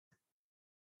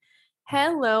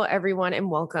Hello, everyone,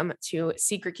 and welcome to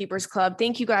Secret Keepers Club.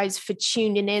 Thank you guys for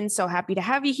tuning in. So happy to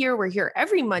have you here. We're here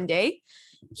every Monday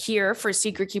here for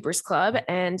Secret Keepers Club.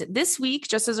 And this week,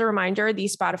 just as a reminder, the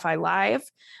Spotify Live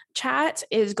chat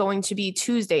is going to be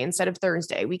Tuesday instead of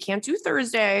Thursday. We can't do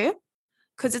Thursday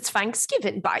because it's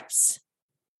Thanksgiving vibes.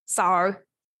 So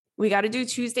we got to do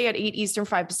Tuesday at 8 Eastern,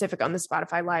 5 Pacific on the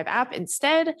Spotify Live app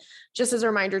instead, just as a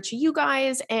reminder to you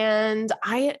guys. And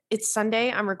it's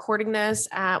Sunday. I'm recording this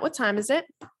at, what time is it?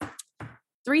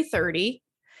 3:30.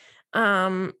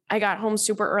 I got home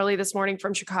super early this morning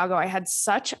from Chicago. I had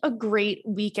such a great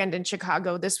weekend in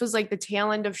Chicago. This was like the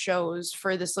tail end of shows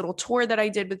for this little tour that I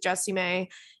did with Jessie May.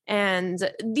 And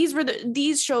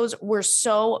these shows were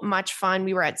so much fun.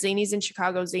 We were at Zanies in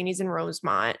Chicago, Zanies in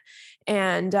Rosemont.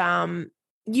 And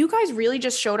you guys really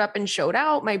just showed up and showed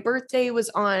out. My birthday was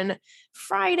on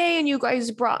Friday and you guys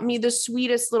brought me the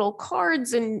sweetest little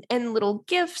cards and little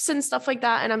gifts and stuff like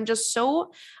that. And I'm just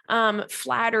so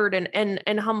flattered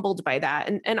and humbled by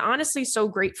that. And honestly, so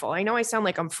grateful. I know I sound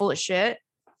like I'm full of shit.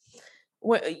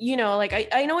 I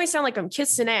know I sound like I'm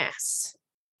kissing ass,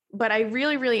 but I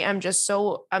really, really am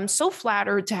I'm so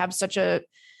flattered to have such a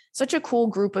cool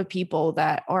group of people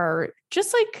that are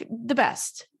just like the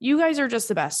best. You guys are just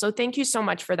the best. So thank you so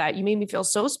much for that. You made me feel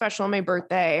so special on my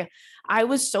birthday. I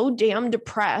was so damn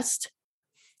depressed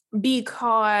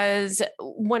because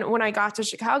when I got to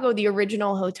Chicago, the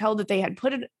original hotel that they had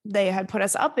put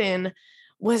us up in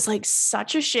was like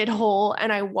such a shithole.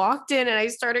 And I walked in and I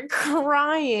started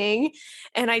crying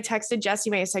and I texted Jessie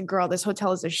May. I said, girl, this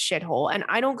hotel is a shithole. And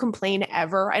I don't complain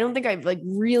ever. I don't think I've like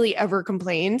really ever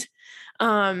complained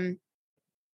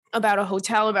about a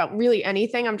hotel, about really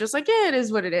anything. I'm just like, yeah, it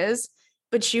is what it is.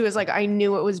 But she was like, I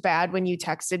knew it was bad when you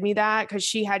texted me that because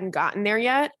she hadn't gotten there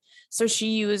yet. So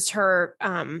she used her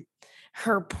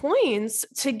points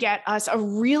to get us a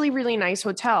really, really nice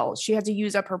hotel. She had to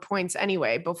use up her points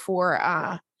anyway before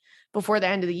the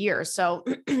end of the year. So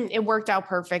it worked out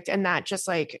perfect. And that just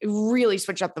like really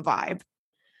switched up the vibe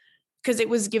because it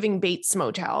was giving Bates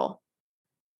Motel,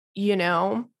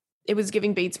 it was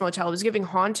giving Bates Motel. It was giving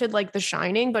haunted like The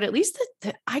Shining, but at least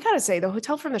I gotta say the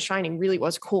hotel from The Shining really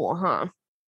was cool, huh?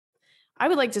 I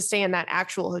would like to stay in that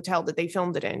actual hotel that they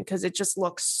filmed it in because it just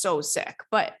looks so sick.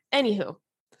 But anywho,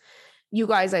 you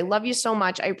guys, I love you so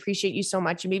much. I appreciate you so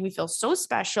much. You made me feel so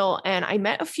special. And I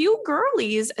met a few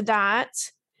girlies that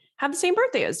have the same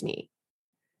birthday as me.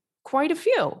 Quite a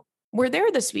few. We're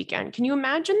there this weekend. Can you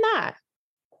imagine that?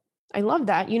 I love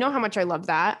that. You know how much I love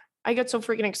that. I get so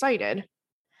freaking excited.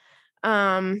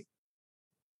 But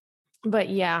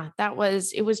yeah, it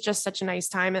was just such a nice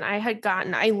time. And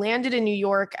I landed in New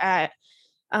York at,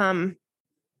 about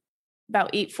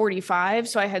 8:45.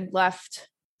 So I had left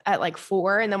at like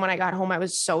 4. And then when I got home, I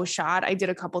was so shot. I did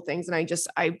a couple things and I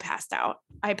passed out.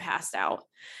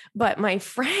 But my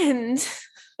friend,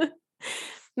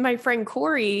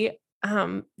 Corey,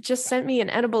 just sent me an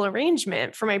edible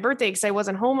arrangement for my birthday because I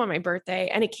wasn't home on my birthday.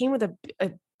 And it came with a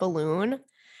balloon.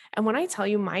 And when I tell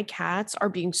you my cats are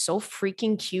being so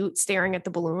freaking cute, staring at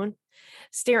the balloon,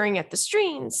 staring at the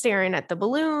string, staring at the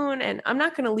balloon, and I'm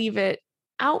not going to leave it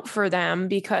out for them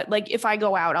because like, if I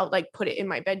go out, I'll like put it in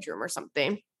my bedroom or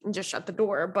something and just shut the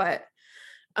door. But,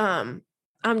 I'm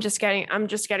just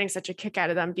getting such a kick out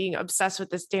of them being obsessed with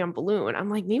this damn balloon. I'm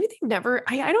like, maybe they've never,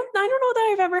 I don't know that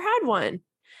I've ever had one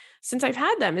since I've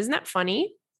had them. Isn't that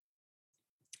funny?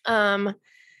 But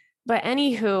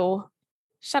anywho,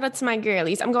 shout out to my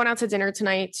girlies. I'm going out to dinner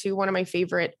tonight to one of my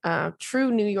favorite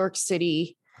true New York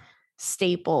City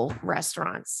staple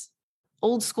restaurants.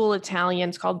 Old school Italian.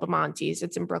 It's called Bamonte's.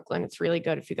 It's in Brooklyn. It's really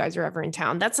good if you guys are ever in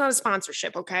town. That's not a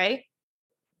sponsorship, okay?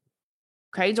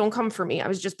 Okay, don't come for me. I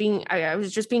was just being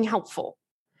helpful.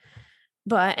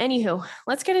 But anywho,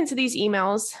 let's get into these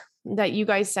emails that you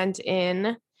guys sent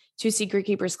in to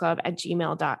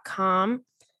secretkeepersclub@gmail.com.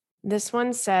 This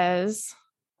one says,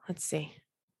 let's see.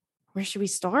 Where should we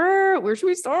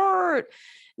start?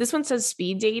 This one says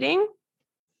speed dating.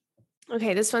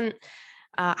 Okay, this one,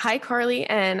 hi, Carly,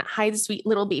 and hi, the sweet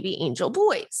little baby angel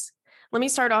boys. Let me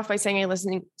start off by saying I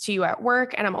listen to you at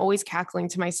work and I'm always cackling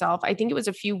to myself. I think it was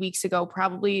a few weeks ago,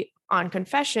 probably on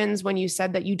Confessions, when you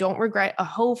said that you don't regret a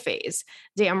hoe phase.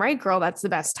 Damn right, girl, that's the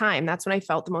best time. That's when I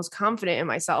felt the most confident in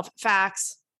myself.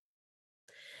 Facts.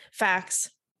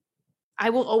 I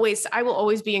will always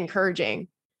be encouraging.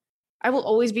 I will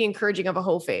always be encouraging of a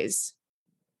hoe phase.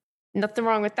 Nothing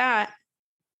wrong with that.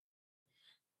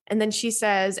 And then she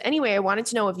says, anyway, I wanted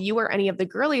to know if you or any of the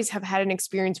girlies have had an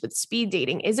experience with speed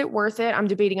dating. Is it worth it? I'm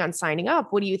debating on signing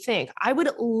up. What do you think? I would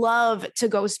love to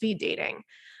go speed dating.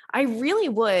 I really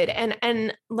would.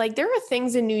 And like, there are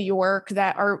things in New York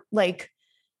that are like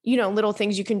little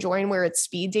things you can join where it's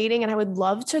speed dating. And I would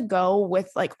love to go with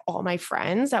like all my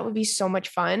friends. That would be so much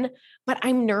fun. But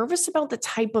I'm nervous about the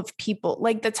type of people,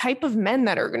 like the type of men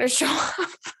that are going to show up.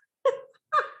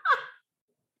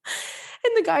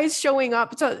 And the guys showing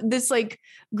up to this like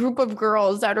group of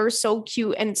girls that are so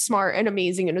cute and smart and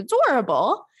amazing and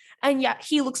adorable. And yet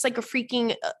he looks like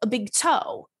a big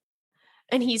toe.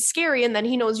 And he's scary, and then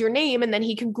he knows your name, and then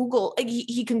he can Google,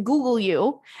 he can Google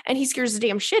you, and he scares the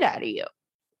damn shit out of you.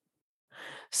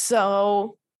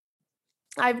 So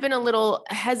I've been a little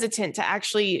hesitant to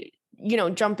actually,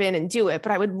 jump in and do it,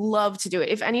 but I would love to do it.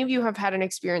 If any of you have had an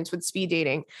experience with speed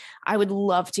dating, I would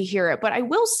love to hear it. But I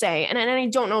will say, and I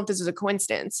don't know if this is a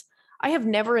coincidence, I have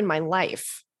never in my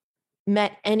life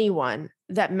met anyone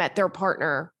that met their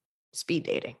partner speed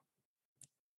dating.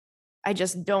 I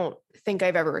just don't think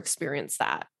I've ever experienced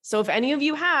that. So if any of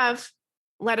you have,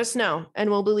 let us know and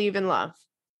we'll believe in love.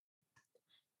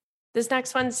 This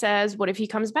next one says, what if he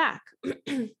comes back?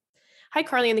 Hi,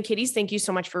 Carly and the Kitties. Thank you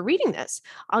so much for reading this.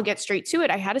 I'll get straight to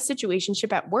it. I had a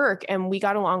situationship at work and we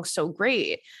got along so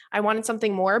great. I wanted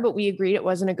something more, but we agreed it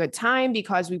wasn't a good time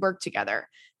because we worked together.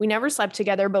 We never slept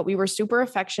together, but we were super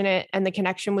affectionate and the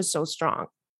connection was so strong.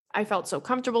 I felt so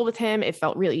comfortable with him. It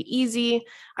felt really easy.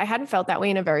 I hadn't felt that way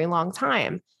in a very long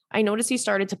time. I noticed he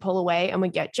started to pull away and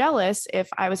would get jealous if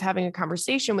I was having a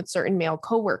conversation with certain male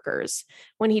coworkers.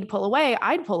 When he'd pull away,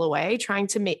 I'd pull away, trying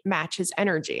to match his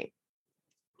energy.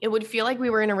 It would feel like we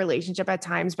were in a relationship at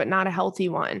times, but not a healthy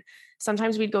one.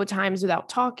 Sometimes we'd go times without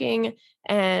talking,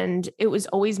 and it was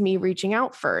always me reaching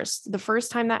out first. The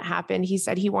first time that happened, he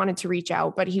said he wanted to reach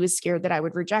out, but he was scared that I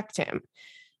would reject him.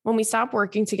 When we stopped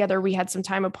working together, we had some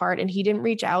time apart and he didn't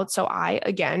reach out. So I,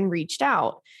 again, reached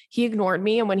out. He ignored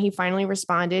me. And when he finally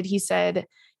responded, he said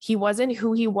he wasn't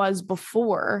who he was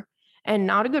before and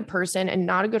not a good person and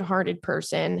not a good-hearted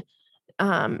person,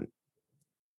 that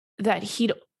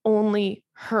he'd only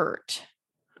hurt.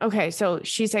 Okay, so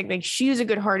she's saying like she's a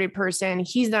good-hearted person.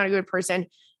 He's not a good person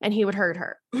and he would hurt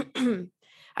her.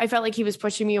 I felt like he was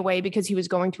pushing me away because he was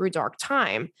going through a dark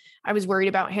time. I was worried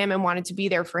about him and wanted to be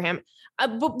there for him.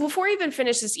 But before I even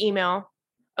finish this email,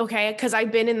 okay, because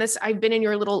I've been in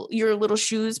your little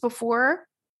shoes before.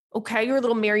 Okay, your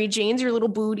little Mary Janes, your little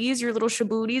booties, your little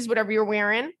shabooties, whatever you're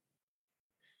wearing.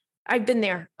 I've been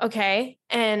there. Okay.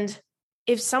 And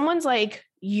if someone's like,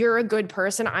 you're a good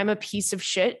person, I'm a piece of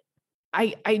shit,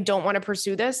 I don't want to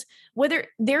pursue this, whether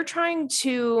they're trying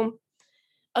to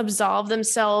absolve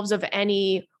themselves of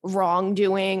any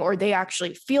wrongdoing or they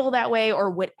actually feel that way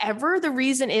or whatever the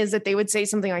reason is that they would say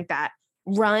something like that,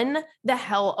 run the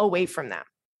hell away from them.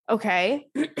 Okay.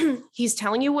 He's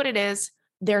telling you what it is.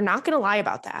 They're not going to lie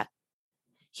about that.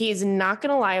 He's not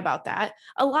going to lie about that.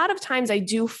 A lot of times I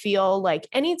do feel like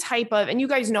any type of, and you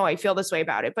guys know I feel this way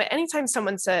about it, but anytime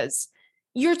someone says,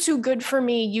 you're too good for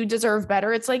me, you deserve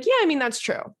better, it's like, yeah, I mean, that's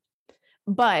true.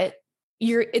 But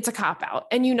it's a cop out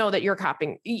and you know that you're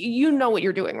copping, you know what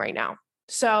you're doing right now.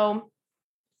 So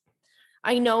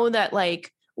I know that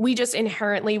like, we just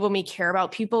inherently, when we care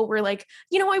about people, we're like,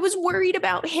 I was worried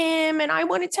about him and I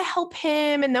wanted to help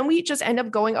him. And then we just end up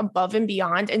going above and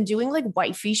beyond and doing like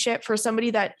wifey shit for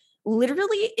somebody that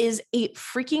literally is a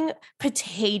freaking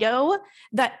potato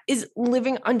that is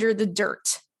living under the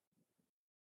dirt.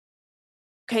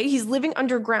 Okay. He's living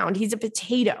underground. He's a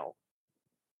potato.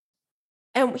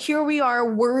 And here we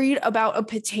are worried about a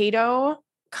potato.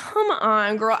 Come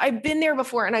on, girl. I've been there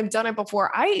before and I've done it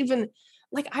before. I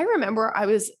remember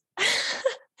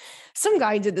some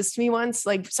guy did this to me once,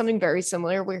 like something very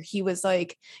similar where he was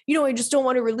like, I just don't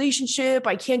want a relationship.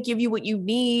 I can't give you what you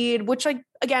need, which like,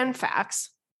 again, facts.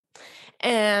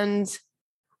 And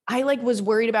I like was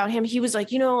worried about him. He was like,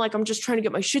 I'm just trying to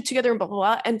get my shit together and blah, blah,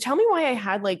 blah. And tell me why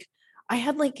I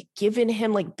had given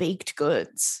him like baked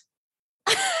goods.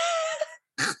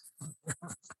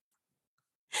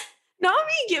 Not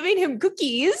me giving him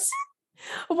cookies.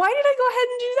 Why did I go ahead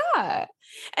and do that?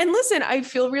 And listen, I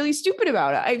feel really stupid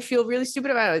about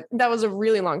it. That was a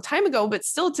really long time ago, but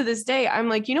still to this day, I'm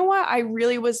like, you know what? I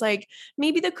really was like,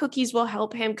 maybe the cookies will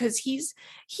help him because he's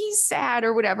sad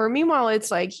or whatever. Meanwhile,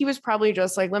 it's like, he was probably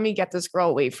just like, let me get this girl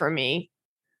away from me.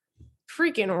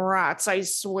 Freaking rats, I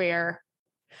swear.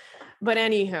 But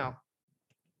anywho,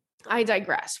 I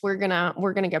digress. We're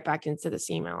gonna get back into this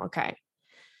email. Okay.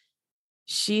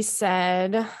 She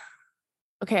said,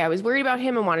 okay, I was worried about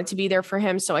him and wanted to be there for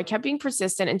him. So I kept being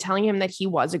persistent and telling him that he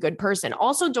was a good person.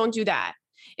 Also, don't do that.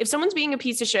 If someone's being a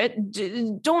piece of shit,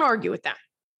 don't argue with them.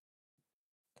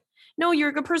 No, you're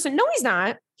a good person. No, he's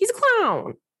not. He's a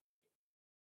clown.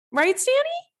 Right, Stanny?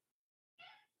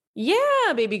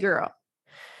 Yeah, baby girl.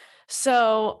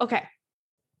 So, okay.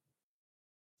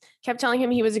 kept telling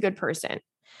him he was a good person.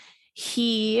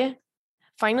 He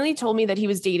finally told me that he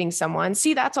was dating someone.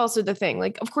 See, that's also the thing.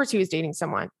 Like, of course he was dating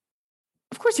someone.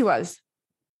 Of course he was.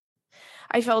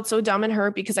 I felt so dumb and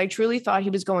hurt because I truly thought he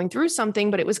was going through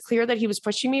something, but it was clear that he was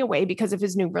pushing me away because of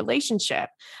his new relationship.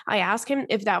 I asked him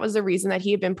if that was the reason that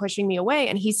he had been pushing me away,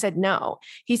 and he said no.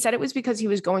 He said it was because he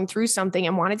was going through something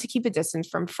and wanted to keep a distance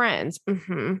from friends.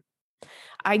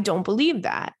 I don't believe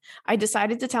that. I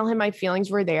decided to tell him my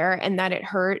feelings were there and that it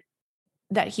hurt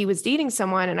that he was dating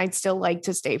someone and I'd still like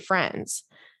to stay friends.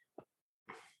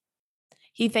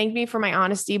 He thanked me for my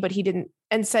honesty, but he didn't,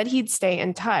 and said he'd stay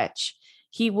in touch.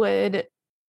 He would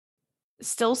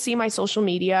still see my social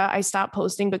media. I stopped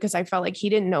posting because I felt like he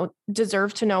didn't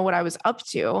deserve to know what I was up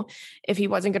to if he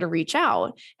wasn't going to reach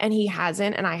out. And he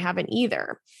hasn't, and I haven't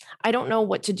either. I don't know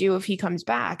what to do if he comes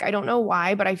back. I don't know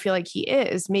why, but I feel like he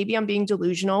is. Maybe I'm being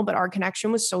delusional, but our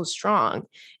connection was so strong.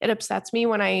 It upsets me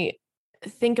when I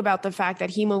think about the fact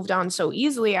that he moved on so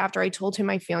easily after I told him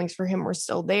my feelings for him were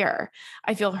still there.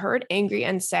 I feel hurt, angry,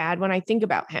 and sad when I think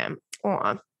about him.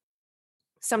 Aww.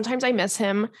 Sometimes I miss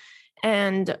him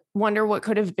and wonder what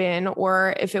could have been,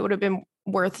 or if it would have been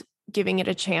worth giving it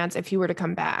a chance if he were to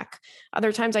come back.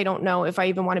 Other times I don't know if I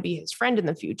even want to be his friend in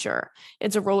the future.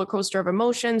 It's a roller coaster of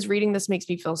emotions. Reading this makes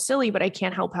me feel silly, but I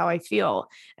can't help how I feel.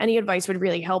 Any advice would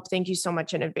really help. Thank you so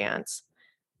much in advance.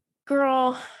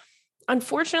 Girl,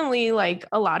 unfortunately, like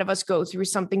a lot of us go through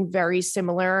something very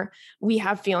similar. We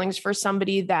have feelings for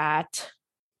somebody that,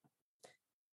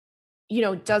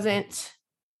 doesn't,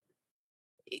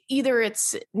 either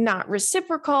it's not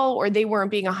reciprocal or they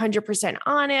weren't being 100%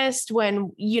 honest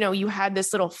when, you had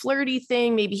this little flirty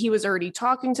thing. Maybe he was already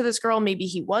talking to this girl. Maybe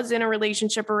he was in a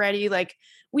relationship already. Like,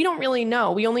 we don't really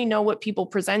know. We only know what people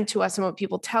present to us and what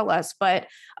people tell us. But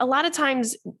a lot of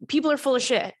times people are full of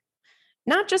shit.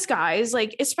 Not just guys,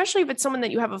 like, especially if it's someone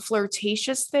that you have a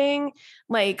flirtatious thing,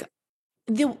 like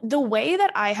the way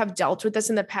that I have dealt with this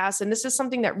in the past, and this is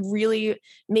something that really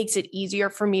makes it easier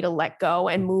for me to let go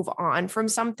and move on from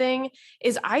something,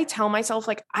 is I tell myself,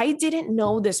 like, I didn't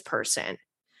know this person.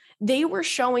 They were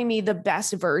showing me the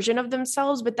best version of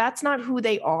themselves, but that's not who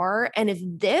they are. And if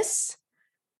this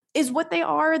is what they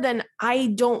are, then I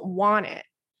don't want it.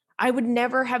 I would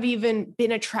never have even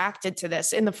been attracted to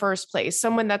this in the first place.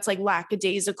 Someone that's like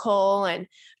lackadaisical and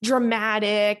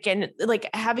dramatic and like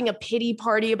having a pity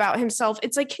party about himself.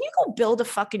 It's like, can you go build a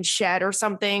fucking shed or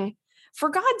something? For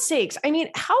God's sakes. I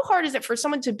mean, how hard is it for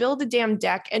someone to build a damn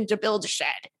deck and to build a shed?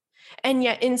 And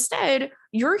yet instead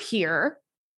you're here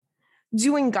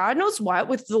doing God knows what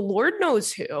with the Lord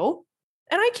knows who,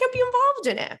 and I can't be involved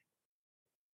in it.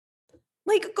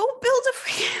 Like, go build a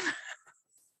freaking...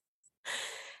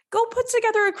 Go put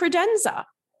together a credenza.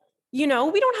 We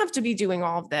don't have to be doing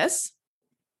all of this.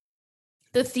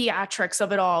 The theatrics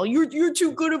of it all. You're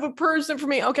too good of a person for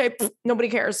me. Okay, nobody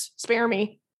cares. Spare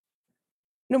me.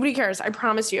 Nobody cares. I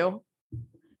promise you.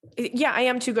 Yeah, I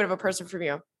am too good of a person for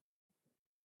you.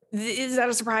 Is that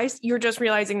a surprise? You're just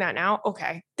realizing that now?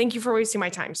 Okay. Thank you for wasting my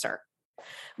time, sir.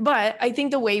 But I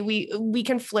think the way we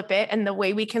can flip it and the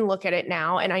way we can look at it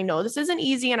now, and I know this isn't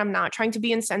easy, and I'm not trying to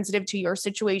be insensitive to your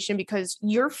situation because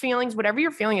your feelings, whatever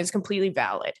you're feeling, is completely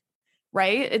valid,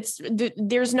 right?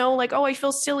 There's no like, oh, I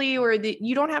feel silly, or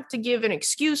you don't have to give an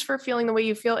excuse for feeling the way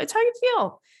you feel. It's how you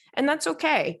feel, and that's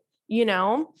okay,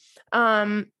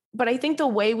 But I think the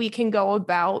way we can go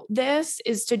about this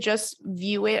is to just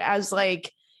view it as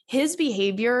like his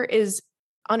behavior is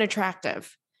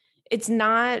unattractive. It's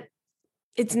not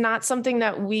something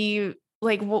that we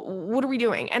like, what are we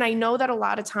doing? And I know that a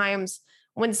lot of times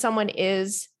when someone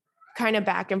is kind of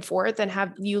back and forth and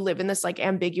have you live in this like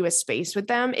ambiguous space with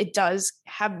them, it does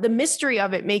have the mystery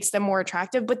of it makes them more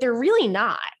attractive, but they're really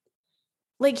not.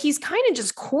 Like, he's kind of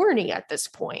just corny at this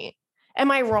point.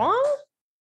 Am I wrong?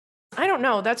 I don't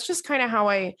know. That's just kind of how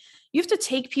you have to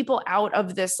take people out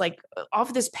of this, like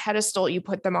off this pedestal you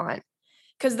put them on.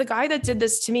 Because the guy that did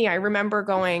this to me, I remember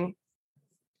going,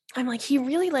 I'm like, he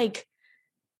really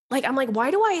I'm like, why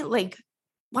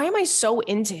am I so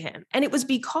into him? And it was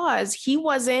because he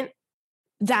wasn't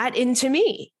that into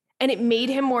me, and it made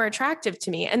him more attractive to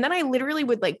me. And then I literally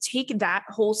would like take that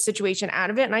whole situation out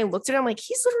of it. And I looked at him like,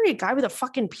 he's literally a guy with a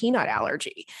fucking peanut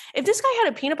allergy. If this guy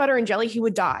had a peanut butter and jelly, he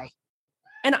would die.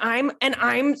 And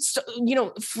I'm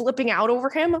flipping out over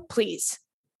him. Please.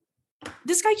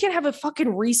 This guy can't have a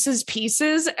fucking Reese's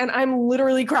Pieces. And I'm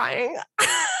literally crying.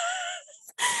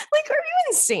 Like, are you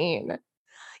insane?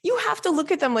 You have to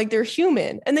look at them like they're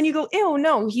human. And then you go, ew,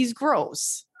 no, he's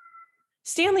gross.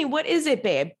 Stanley, what is it,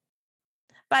 babe?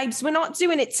 Babes, we're not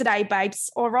doing it today, babes.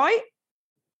 All right?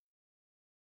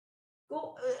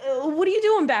 Go, what are you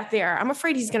doing back there? I'm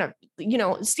afraid he's going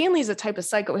to, Stanley's the type of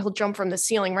psycho. He'll jump from the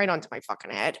ceiling right onto my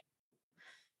fucking head.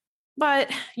 But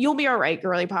you'll be all right,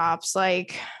 girly pops.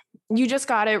 Like, you just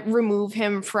got to remove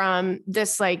him from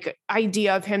this like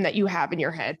idea of him that you have in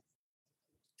your head.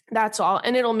 That's all.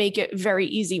 And it'll make it very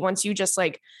easy once you just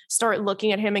like start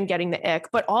looking at him and getting the ick.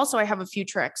 But also I have a few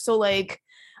tricks. So like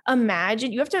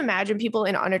you have to imagine people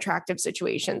in unattractive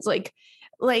situations. Like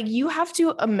you have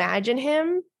to imagine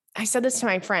him. I said this to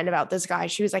my friend about this guy.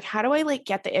 She was like, how do I like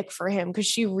get the ick for him? Because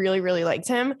she really, really liked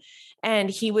him. And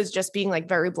he was just being like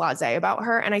very blasé about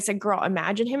her. And I said, girl,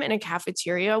 imagine him in a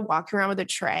cafeteria walking around with a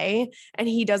tray and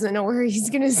he doesn't know where he's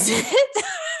going to sit.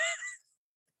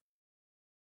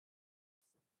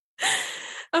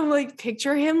 I'm like,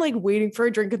 picture him like waiting for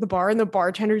a drink at the bar and the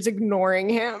bartender's ignoring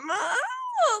him.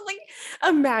 Like,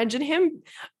 imagine him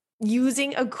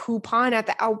using a coupon at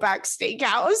the Outback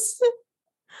Steakhouse.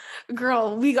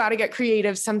 Girl, we got to get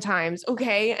creative sometimes.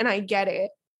 Okay. And I get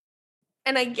it.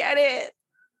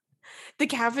 The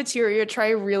cafeteria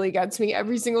tray really gets me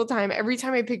every single time. Every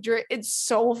time I picture it, it's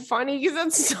so funny because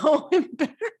it's so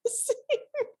embarrassing.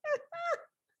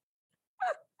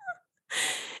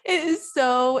 It is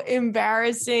so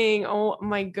embarrassing. Oh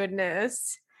my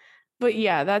goodness. But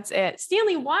yeah, that's it.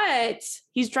 Stanley, what?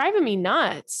 He's driving me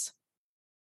nuts.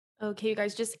 Okay, you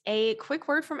guys, just a quick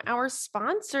word from our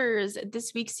sponsors.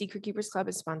 This week's Secret Keepers Club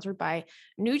is sponsored by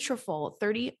Nutrafol.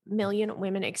 30 million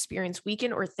women experience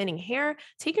weakened or thinning hair.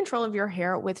 Take control of your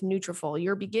hair with Nutrafol.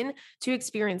 You'll begin to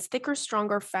experience thicker,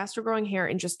 stronger, faster growing hair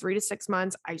in just 3 to 6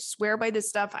 months. I swear by this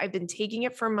stuff. I've been taking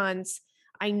it for months.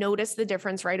 I noticed the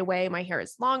difference right away. My hair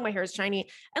is long, my hair is shiny.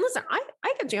 And listen, I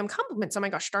get damn compliments on my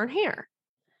gosh darn hair.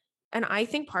 And I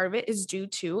think part of it is due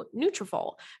to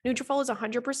Nutrafol. Nutrafol is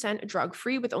 100%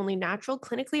 drug-free with only natural,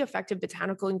 clinically effective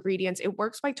botanical ingredients. It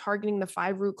works by targeting the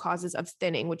 5 root causes of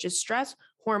thinning, which is stress,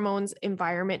 hormones,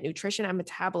 environment, nutrition, and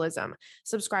metabolism.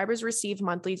 Subscribers receive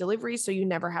monthly deliveries, so you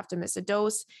never have to miss a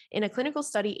dose. In a clinical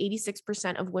study,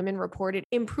 86% of women reported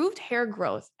improved hair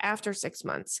growth after 6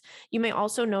 months. You may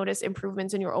also notice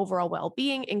improvements in your overall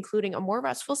well-being, including a more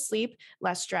restful sleep,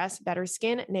 less stress, better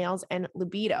skin, nails, and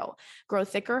libido. Grow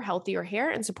thicker, healthier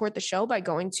hair and support the show by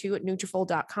going to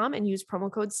Nutrafol.com and use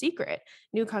promo code SECRET.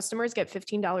 New customers get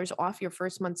 $15 off your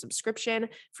first month subscription,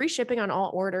 free shipping on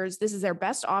all orders. This is their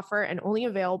best offer and only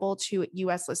available to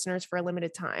U.S. listeners for a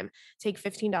limited time. Take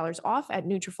 $15 off at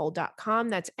Nutrafol.com.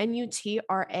 That's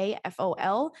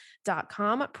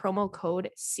Nutrafol.com. Promo code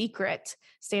SECRET.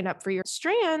 Stand up for your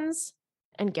strands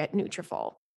and get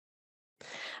Nutrafol.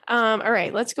 All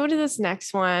right, let's go to this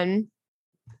next one.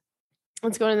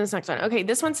 Okay,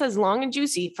 this one says long and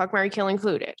juicy, fuck, marry, kill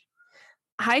included.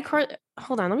 Hi,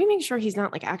 hold on. Let me make sure he's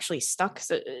not like actually stuck.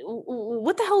 So,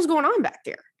 what the hell's going on back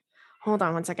there? Hold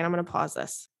on one second. I'm going to pause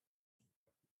this.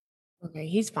 Okay,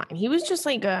 he's fine. He was just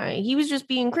like, he was just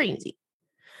being crazy.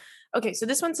 Okay, so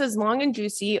this one says long and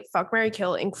juicy, fuck, marry,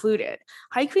 kill included.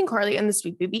 Hi, Queen Carly and the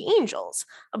Sweet Baby Angels.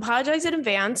 Apologize in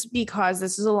advance because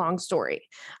this is a long story.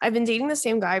 I've been dating the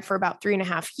same guy for about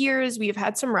 3.5 years. We've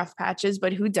had some rough patches,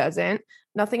 but who doesn't?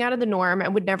 Nothing out of the norm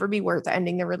and would never be worth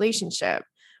ending the relationship.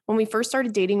 When we first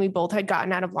started dating, we both had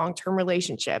gotten out of long-term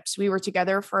relationships. We were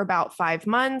together for about 5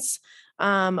 months,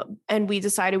 and we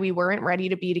decided we weren't ready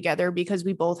to be together because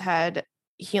we both had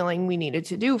healing we needed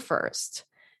to do first.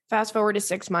 Fast forward to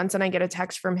 6 months and I get a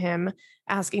text from him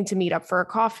asking to meet up for a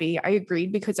coffee. I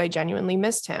agreed because I genuinely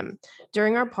missed him.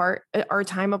 During our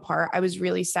time apart, I was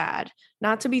really sad.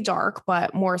 Not to be dark,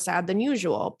 but more sad than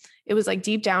usual. It was like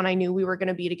deep down, I knew we were going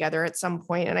to be together at some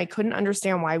point and I couldn't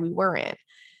understand why we weren't.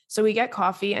 So we get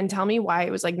coffee and tell me why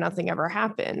it was like nothing ever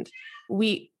happened.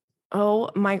 Oh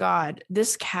my God,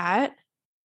 this cat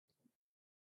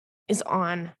is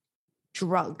on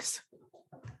drugs.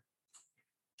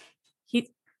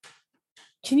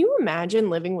 Can you imagine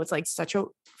living with like such a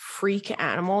freak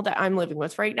animal that I'm living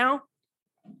with right now?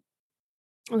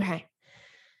 Okay.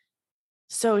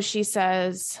 So she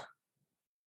says,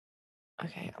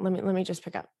 okay, let me just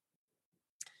pick up.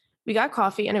 We got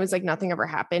coffee and it was like nothing ever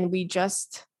happened. We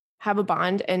just have a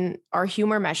bond and our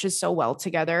humor meshes so well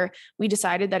together. We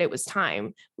decided that it was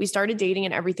time. We started dating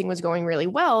and everything was going really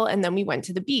well. And then we went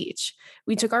to the beach.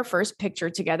 We took our first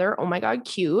picture together. Oh my God,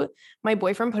 cute. My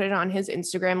boyfriend put it on his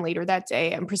Instagram later that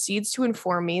day and proceeds to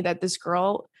inform me that this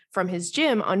girl from his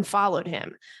gym unfollowed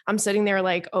him. I'm sitting there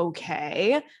like,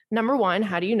 okay, number one,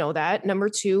 how do you know that? Number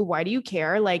two, why do you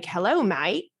care? Like, hello,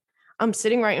 mate. I'm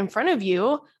sitting right in front of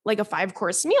you like a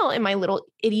 5-course meal in my little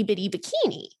itty bitty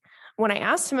bikini. When I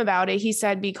asked him about it, he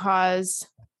said because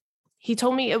He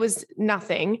told me it was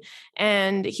nothing.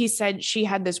 And he said she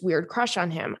had this weird crush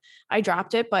on him. I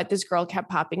dropped it, but this girl kept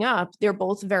popping up. They're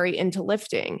both very into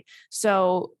lifting.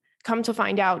 So come to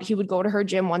find out, he would go to her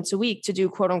gym once a week to do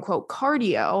quote unquote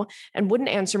cardio and wouldn't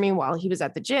answer me while he was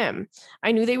at the gym.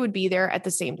 I knew they would be there at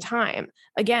the same time.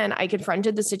 Again, I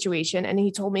confronted the situation and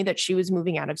he told me that she was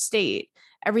moving out of state.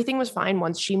 Everything was fine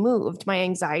once she moved. My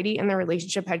anxiety in the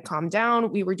relationship had calmed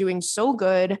down. We were doing so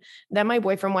good. Then my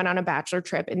boyfriend went on a bachelor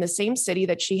trip in the same city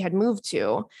that she had moved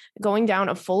to, going down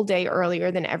a full day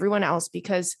earlier than everyone else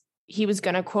because he was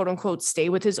going to quote unquote stay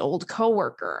with his old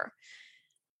coworker.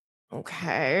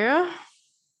 Okay.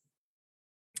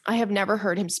 I have never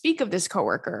heard him speak of this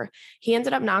coworker. He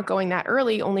ended up not going that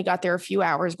early, only got there a few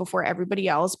hours before everybody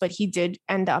else, but he did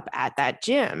end up at that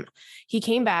gym. He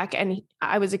came back and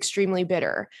I was extremely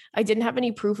bitter. I didn't have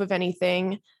any proof of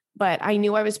anything, but I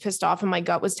knew I was pissed off and my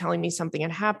gut was telling me something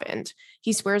had happened.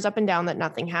 He swears up and down that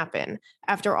nothing happened.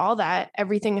 After all that,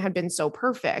 everything had been so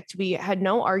perfect. We had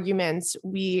no arguments.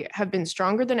 We have been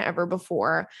stronger than ever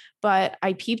before, but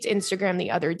I peeped Instagram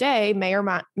the other day, may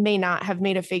or may not have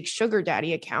made a fake sugar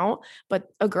daddy account, but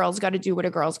a girl's got to do what a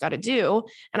girl's got to do.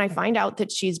 And I find out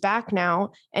that she's back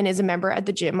now and is a member at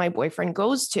the gym my boyfriend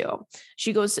goes to.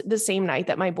 She goes the same night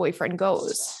that my boyfriend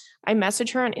goes. I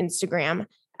message her on Instagram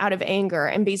out of anger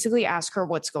and basically ask her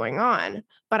what's going on,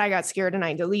 but I got scared and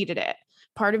I deleted it.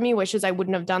 Part of me wishes I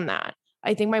wouldn't have done that.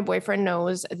 I think my boyfriend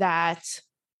knows that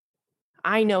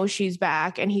I know she's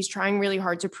back and he's trying really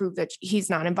hard to prove that he's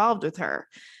not involved with her,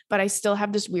 but I still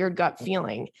have this weird gut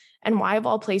feeling. And why of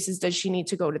all places does she need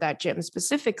to go to that gym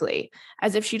specifically?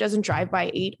 As if she doesn't drive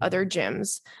by 8 other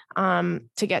gyms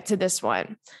to get to this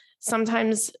one.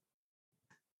 Sometimes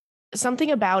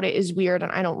something about it is weird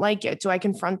and I don't like it. Do I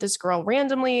confront this girl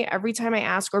randomly? Every time I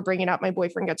ask or bring it up, my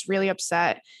boyfriend gets really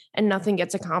upset and nothing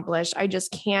gets accomplished. I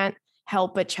just can't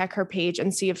help but check her page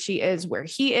and see if she is where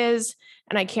he is.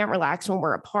 And I can't relax when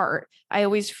we're apart. I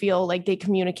always feel like they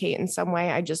communicate in some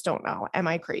way. I just don't know. Am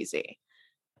I crazy?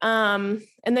 And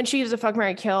then she gives a fuck,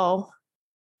 marry, kill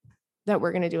that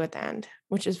we're going to do at the end,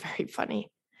 which is very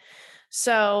funny.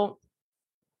 So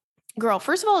girl,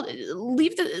 first of all,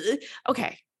 leave the,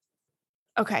 okay.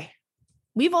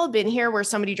 We've all been here where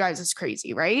somebody drives us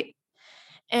crazy, right?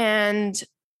 And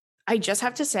I just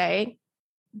have to say,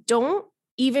 don't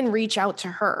even reach out to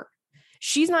her.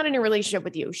 She's not in a relationship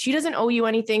with you. She doesn't owe you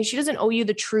anything. She doesn't owe you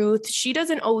the truth. She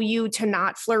doesn't owe you to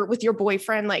not flirt with your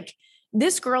boyfriend. Like,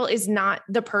 this girl is not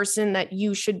the person that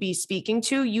you should be speaking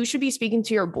to. You should be speaking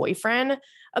to your boyfriend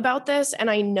about this. And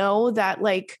I know that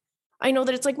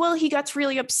it's like, well, he gets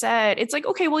really upset. It's like,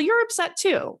 okay, well, you're upset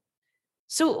too.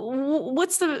 So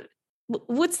what's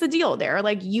the deal there?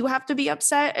 Like, you have to be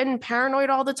upset and paranoid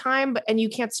all the time, and you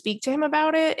can't speak to him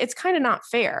about it. It's kind of not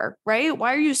fair, right?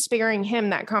 Why are you sparing him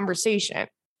that conversation?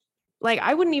 Like,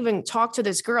 I wouldn't even talk to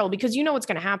this girl because you know what's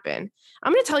going to happen.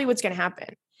 I'm going to tell you what's going to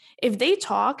happen. If they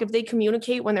talk, if they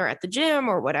communicate when they're at the gym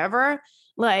or whatever,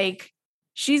 like,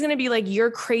 she's going to be like,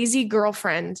 your crazy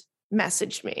girlfriend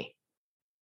messaged me.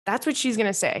 That's what she's going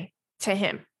to say to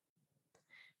him.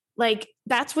 Like,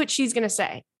 that's what she's going to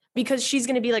say, because she's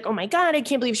going to be like, oh my God, I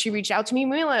can't believe she reached out to me.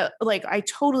 Like, I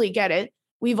totally get it.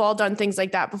 We've all done things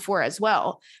like that before as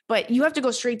well, but you have to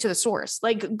go straight to the source.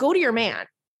 Like, go to your man.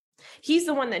 He's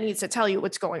the one that needs to tell you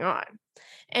what's going on.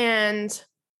 And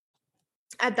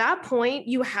at that point,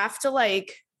 you have to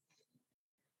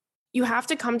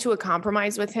come to a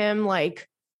compromise with him. Like,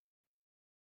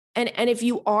 and if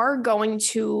you are going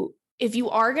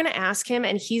to ask him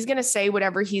and he's going to say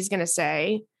whatever he's going to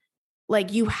say,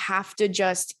 like, you have to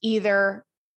just either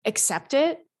accept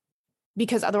it,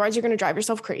 because otherwise you're going to drive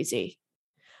yourself crazy,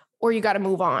 or you got to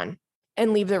move on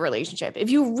and leave the relationship. If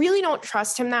you really don't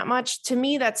trust him that much, to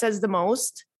me, that says the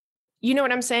most. You know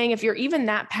what I'm saying? If you're even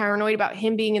that paranoid about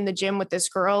him being in the gym with this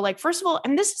girl, like, first of all,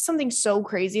 and this is something so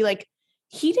crazy, like,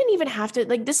 he didn't even have to,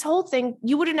 like, this whole thing,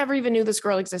 you would have never even knew this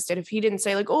girl existed if he didn't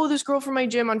say, like, oh, this girl from my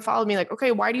gym unfollowed me. Like,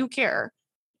 okay, why do you care?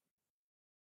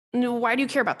 Why do you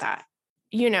care about that?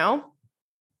 You know?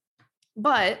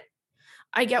 But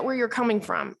I get where you're coming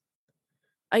from.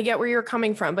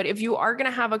 But if you are going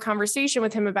to have a conversation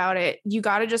with him about it, you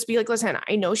got to just be like, listen,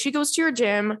 I know she goes to your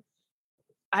gym.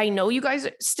 I know you guys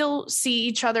still see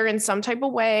each other in some type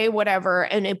of way, whatever.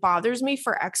 And it bothers me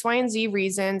for X, Y, and Z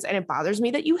reasons. And it bothers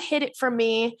me that you hid it from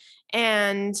me.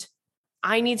 And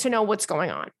I need to know what's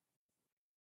going on.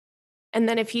 And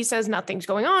then if he says nothing's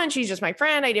going on, she's just my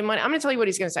friend, I'm going to tell you what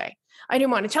he's going to say. I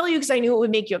didn't want to tell you because I knew it would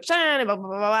make you upset. And blah, blah,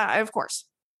 blah, blah. Of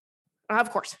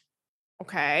course.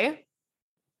 Okay.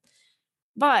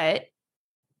 But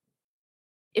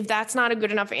If that's not a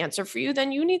good enough answer for you,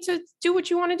 then you need to do what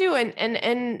you want to do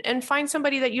and find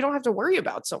somebody that you don't have to worry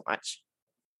about so much.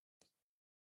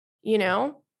 You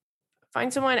know,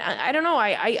 find someone. I don't know.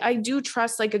 I do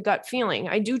trust like a gut feeling.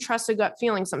 I do trust a gut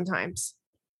feeling sometimes.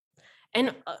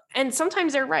 And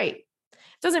sometimes they're right.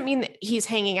 Doesn't mean that he's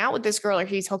hanging out with this girl or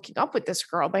he's hooking up with this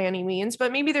girl by any means,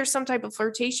 but maybe there's some type of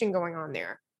flirtation going on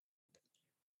there.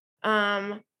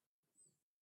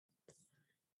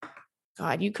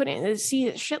 God, you couldn't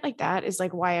see shit like that is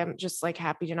like why I'm just like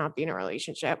happy to not be in a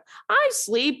relationship. I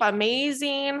sleep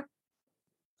amazing.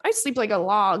 I sleep like a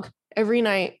log every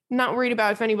night. Not worried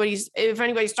about if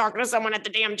anybody's talking to someone at the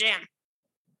damn gym.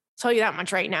 Tell you that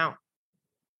much right now.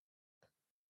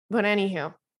 But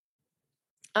anywho.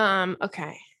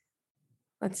 Okay.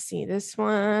 Let's see this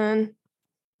one.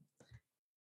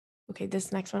 Okay,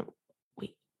 this next one.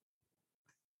 Wait.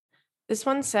 This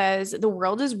one says, the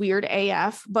world is weird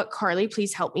AF, but Carly,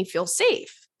 please help me feel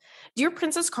safe. Dear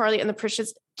Princess Carly and the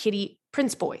Precious Kitty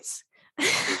Prince Boys.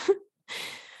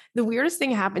 The weirdest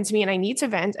thing happened to me and I need to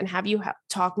vent and have you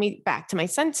talk me back to my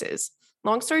senses.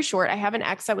 Long story short, I have an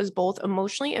ex that was both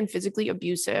emotionally and physically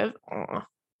abusive. Aww.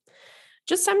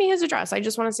 Just send me his address. I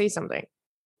just want to say something.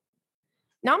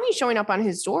 Not me showing up on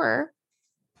his door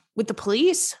with the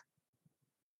police.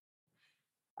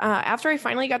 After I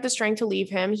finally got the strength to leave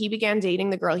him, he began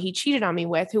dating the girl he cheated on me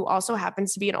with, who also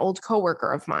happens to be an old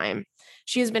coworker of mine.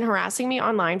 She has been harassing me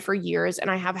online for years,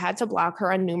 and I have had to block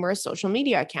her on numerous social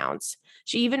media accounts.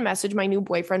 She even messaged my new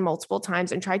boyfriend multiple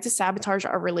times and tried to sabotage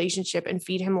our relationship and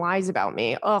feed him lies about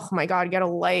me. Oh my God, get a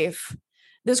life.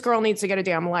 This girl needs to get a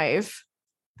damn life.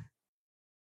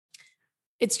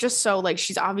 It's just so like,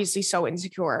 she's obviously so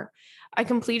insecure. I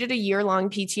completed a year-long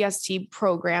PTSD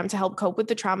program to help cope with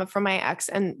the trauma from my ex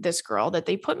and this girl that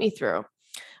they put me through.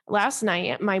 Last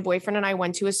night, my boyfriend and I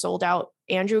went to a sold-out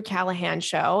Andrew Callahan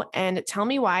show, and tell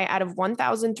me why out of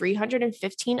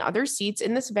 1,315 other seats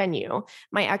in this venue,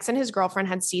 my ex and his girlfriend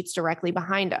had seats directly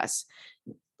behind us.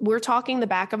 We're talking the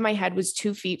back of my head was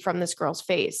 2 feet from this girl's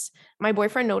face. My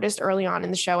boyfriend noticed early on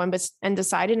in the show and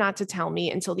decided not to tell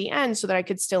me until the end so that I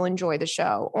could still enjoy the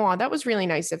show. Oh, that was really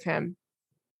nice of him.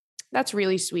 That's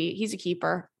really sweet. He's a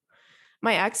keeper.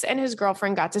 My ex and his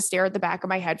girlfriend got to stare at the back of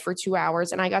my head for 2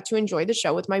 hours, and I got to enjoy the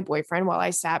show with my boyfriend while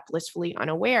I sat blissfully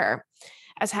unaware.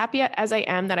 As happy as I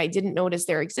am that I didn't notice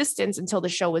their existence until the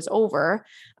show was over,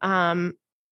 and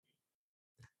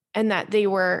that they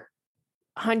were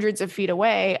hundreds of feet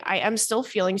away, I am still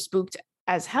feeling spooked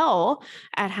as hell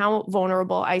at how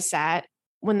vulnerable I sat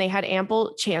when they had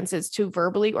ample chances to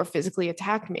verbally or physically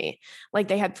attack me, like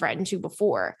they had threatened to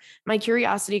before. My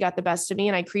curiosity got the best of me,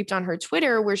 and I creeped on her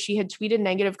Twitter where she had tweeted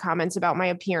negative comments about my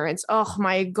appearance. Oh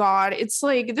my God. It's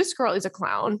like, this girl is a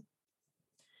clown.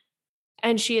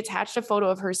 And she attached a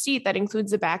photo of her seat that includes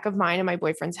the back of mine and my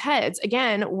boyfriend's heads.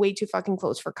 Again, way too fucking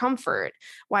close for comfort.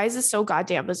 Why is this so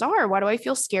goddamn bizarre? Why do I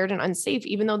feel scared and unsafe,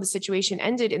 even though the situation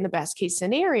ended in the best case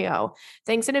scenario?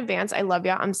 Thanks in advance. I love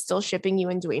you. I'm still shipping you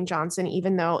and Dwayne Johnson,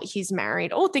 even though he's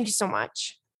married. Oh, thank you so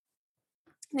much.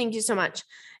 Thank you so much.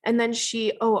 And then she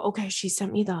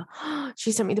sent me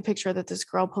the picture that this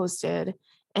girl posted.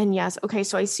 And yes, okay,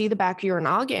 so I see the back of your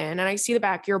noggin and I see the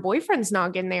back of your boyfriend's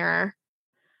noggin there.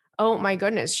 Oh my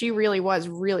goodness, she really was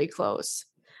really close.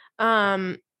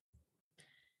 I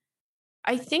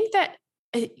think that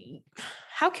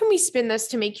how can we spin this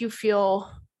to make you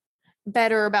feel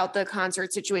better about the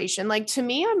concert situation? Like, to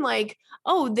me, I'm like,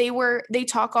 oh, they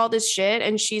talk all this shit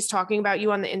and she's talking about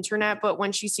you on the internet, but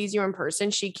when she sees you in person,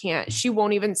 she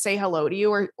won't even say hello to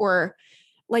you or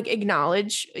like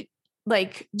acknowledge,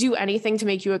 like do anything to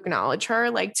make you acknowledge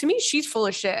her. Like, to me, she's full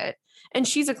of shit and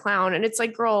she's a clown. And it's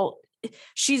like, girl,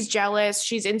 she's jealous,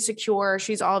 she's insecure,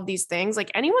 she's all of these things. Like,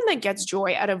 anyone that gets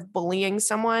joy out of bullying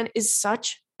someone is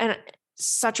such a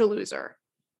loser.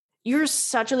 You're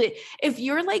if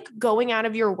you're like going out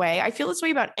of your way, I feel this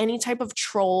way about any type of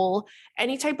troll,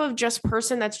 any type of just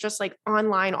person that's just like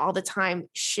online all the time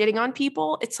shitting on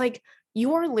people. It's like,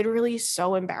 you are literally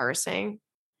so embarrassing.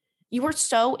 You are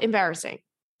so embarrassing.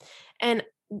 And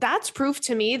that's proof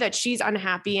to me that she's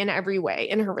unhappy in every way,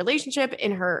 in her relationship,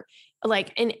 in her,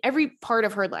 like in every part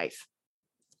of her life.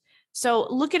 So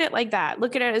look at it like that.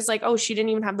 Look at it as like, oh, she didn't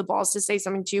even have the balls to say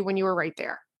something to you when you were right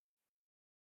there.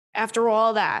 After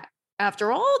all that,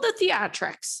 after all the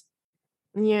theatrics,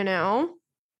 you know,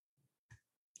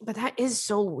 but that is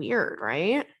so weird,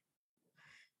 right?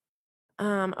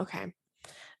 Okay.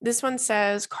 This one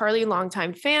says, Carly,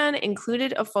 longtime fan,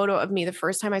 included a photo of me the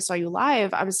first time I saw you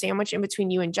live. I was sandwiched in between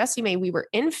you and Jessie May. We were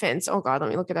infants. Oh God, let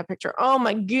me look at that picture. Oh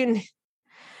my goodness.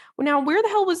 Now, where the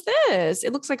hell was this?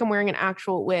 It looks like I'm wearing an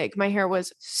actual wig. My hair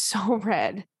was so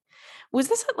red. Was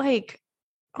this at like,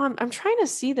 I'm trying to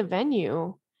see the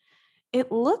venue.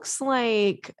 It looks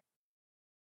like,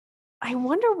 I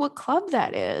wonder what club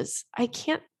that is. I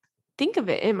can't think of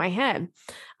it in my head.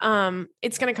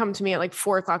 It's going to come to me at like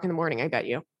 4:00 in the morning. I bet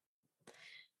you.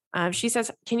 She says,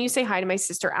 can you say hi to my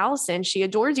sister, Allison? She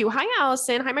adores you. Hi,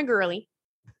 Allison. Hi, my girly.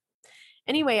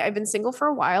 Anyway, I've been single for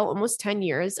a while, almost 10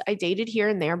 years. I dated here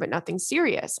and there, but nothing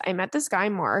serious. I met this guy,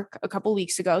 Mark, a couple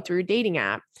weeks ago through a dating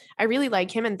app. I really like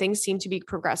him and things seem to be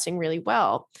progressing really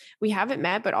well. We haven't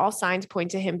met, but all signs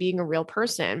point to him being a real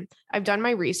person. I've done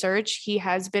my research. He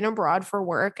has been abroad for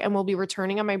work and will be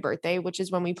returning on my birthday, which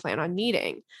is when we plan on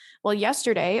meeting. Well,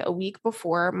 yesterday, a week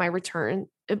before my return,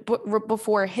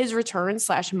 before his return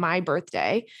 / my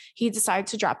birthday, he decided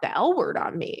to drop the L word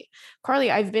on me. Carly,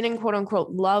 I've been in quote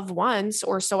unquote love once,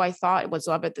 or so I thought it was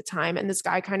love at the time. And this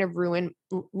guy kind of ruined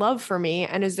love for me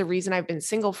and is the reason I've been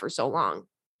single for so long.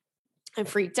 I'm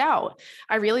freaked out.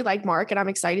 I really like Mark and I'm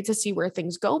excited to see where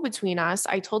things go between us.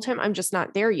 I told him I'm just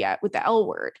not there yet with the L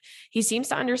word. He seems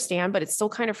to understand, but it still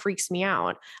kind of freaks me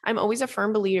out. I'm always a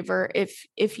firm believer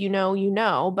if you know, you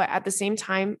know, but at the same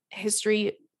time,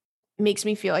 history makes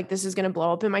me feel like this is going to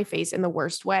blow up in my face in the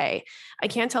worst way. I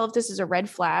can't tell if this is a red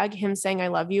flag, him saying I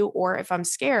love you, or if I'm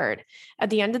scared. At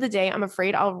the end of the day, I'm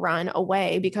afraid I'll run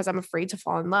away because I'm afraid to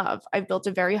fall in love. I've built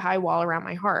a very high wall around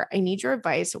my heart. I need your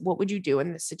advice. What would you do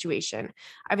in this situation?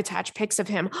 I've attached pics of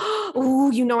him. Oh,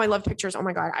 you know I love pictures. Oh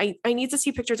my God. I need to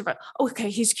see pictures of it. Oh,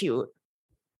 okay, he's cute.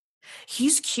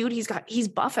 He's cute. He's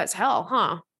buff as hell,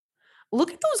 huh?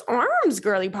 Look at those arms,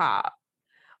 girly pop.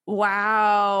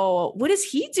 Wow. What does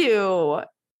he do?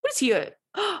 What is he?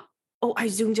 Oh, I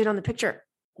zoomed in on the picture.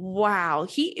 Wow.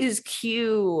 He is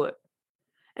cute.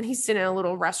 And he's sitting in a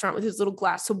little restaurant with his little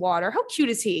glass of water. How cute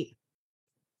is he?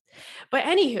 But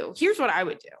anywho, here's what I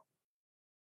would do.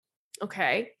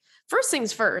 Okay. First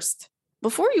things first,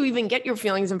 before you even get your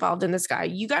feelings involved in this guy,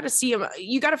 you got to see him.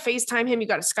 You got to FaceTime him. You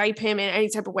got to Skype him in any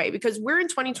type of way, because we're in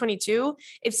 2022.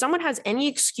 If someone has any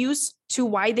excuse to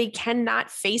why they cannot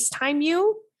FaceTime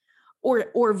you,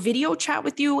 or video chat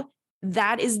with you,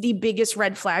 that is the biggest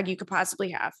red flag you could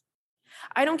possibly have.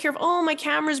 I don't care if, oh, my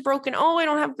camera's broken. Oh, I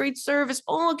don't have great service.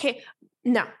 Oh, okay.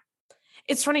 No,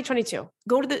 it's 2022.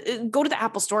 Go to the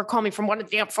Apple store. Call me from one of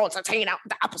the damn phones that's hanging out at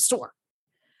the Apple store.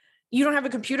 You don't have a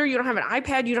computer. You don't have an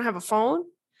iPad. You don't have a phone.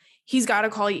 He's got to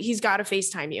call you. He's got to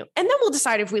FaceTime you. And then we'll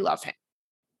decide if we love him.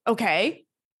 Okay.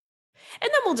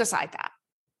 And then we'll decide that.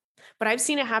 But I've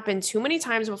seen it happen too many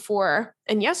times before.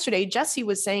 And yesterday, Jessie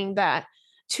was saying that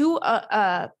two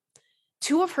of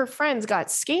her friends got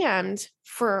scammed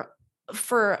for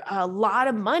a lot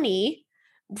of money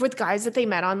with guys that they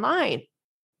met online.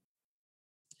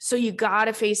 So you got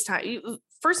to FaceTime.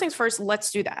 First things first, let's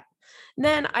do that.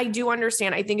 Then I do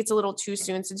understand. I think it's a little too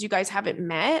soon since you guys haven't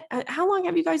met. How long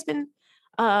have you guys been?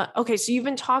 Okay, so you've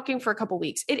been talking for a couple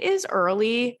weeks. It is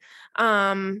early.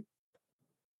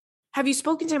 Have you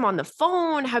spoken to him on the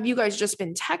phone? Have you guys just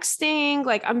been texting?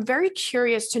 Like, I'm very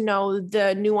curious to know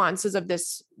the nuances of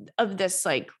this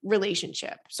like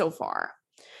relationship so far.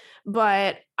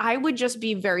 But I would just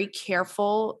be very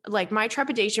careful. Like, my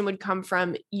trepidation would come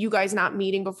from you guys not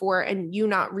meeting before and you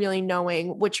not really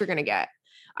knowing what you're going to get.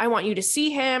 I want you to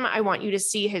see him. I want you to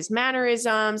see his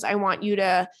mannerisms. I want you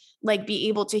to like be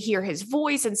able to hear his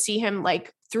voice and see him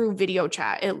like through video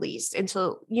chat, at least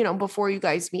until, before you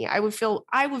guys meet. I would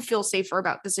feel safer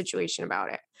about the situation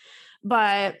about it.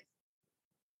 But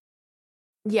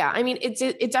yeah, I mean,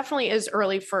 it definitely is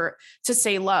early to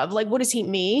say love. Like, what is he,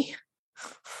 me?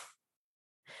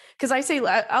 Because I say,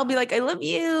 I'll be like, I love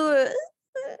you.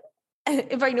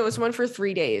 If I know someone for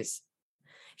 3 days.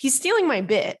 He's stealing my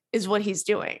bit is what he's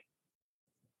doing.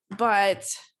 But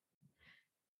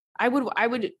I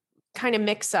would kind of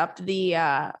mix up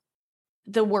the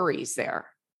worries there.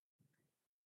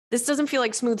 This doesn't feel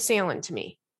like smooth sailing to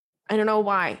me. I don't know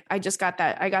why. I got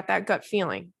that gut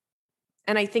feeling.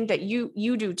 And I think that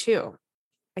you do too.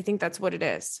 I think that's what it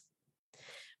is.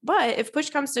 But if push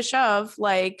comes to shove,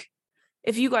 like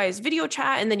if you guys video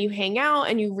chat and then you hang out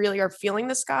and you really are feeling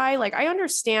this guy, like I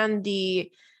understand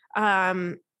the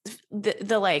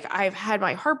like, I've had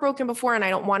my heart broken before and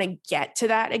I don't want to get to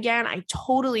that again. I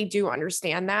totally do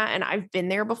understand that. And I've been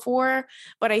there before,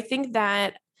 but I think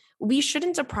that we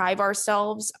shouldn't deprive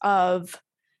ourselves of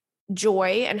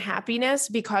joy and happiness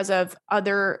because of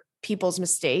other people's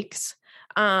mistakes.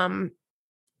 And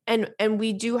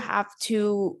we do have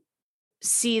to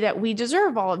see that we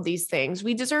deserve all of these things.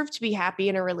 We deserve to be happy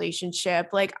in a relationship.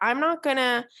 Like, I'm not going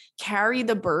to carry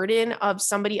the burden of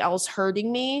somebody else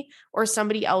hurting me or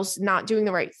somebody else not doing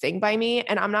the right thing by me.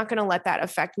 And I'm not going to let that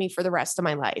affect me for the rest of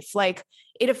my life. Like,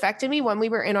 it affected me when we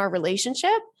were in our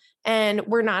relationship, And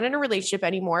we're not in a relationship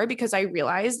anymore because I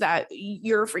realized that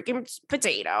you're a freaking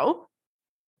potato.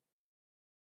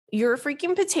 You're a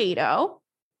freaking potato.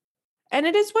 And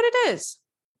it is what it is.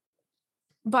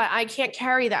 But I can't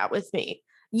carry that with me.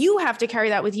 You have to carry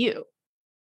that with you.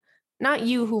 Not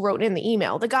you who wrote in the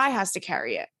email. The guy has to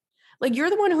carry it. Like,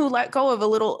 you're the one who let go of a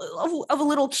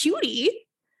little cutie,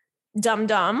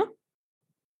 dum-dum.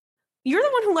 You're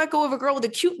the one who let go of a girl with a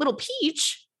cute little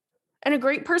peach and a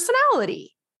great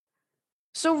personality.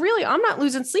 So really, I'm not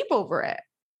losing sleep over it.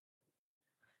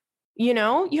 You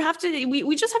know,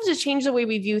 we just have to change the way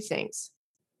we view things.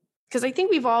 Because I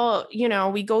think we've all,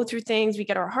 we go through things, we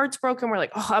get our hearts broken. We're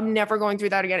like, oh, I'm never going through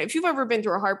that again. If you've ever been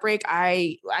through a heartbreak,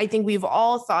 I think we've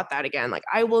all thought that again. Like,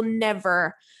 I will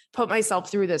never put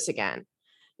myself through this again,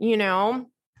 But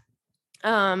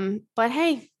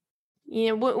hey,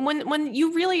 when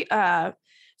you really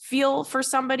feel for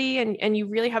somebody and you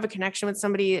really have a connection with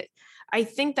somebody, I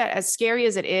think that as scary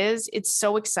as it is, it's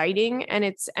so exciting and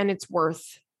it's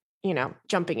worth,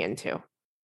 jumping into.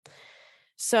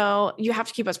 So you have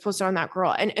to keep us posted on that,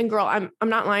 girl. And girl, I'm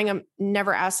not lying. I'm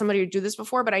never asked somebody to do this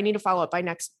before, but I need to follow up by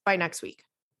next week,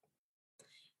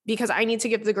 because I need to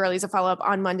give the girlies a follow up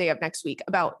on Monday of next week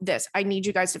about this. I need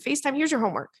you guys to FaceTime. Here's your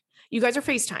homework. You guys are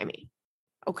FaceTiming.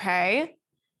 Okay.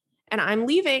 And I'm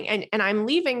leaving and I'm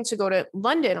leaving to go to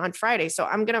London on Friday. So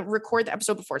I'm going to record the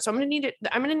episode before. So I'm going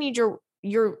to need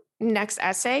your next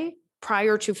essay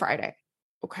prior to Friday.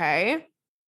 Okay.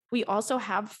 We also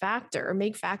have Factor.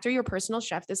 Make Factor your personal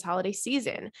chef this holiday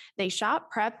season. They shop,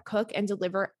 prep, cook, and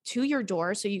deliver to your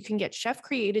door so you can get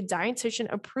chef-created,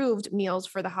 dietitian-approved meals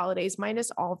for the holidays, minus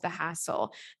all of the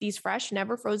hassle. These fresh,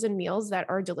 never frozen meals that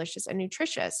are delicious and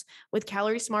nutritious. With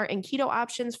calorie smart and keto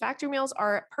options, Factor meals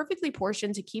are perfectly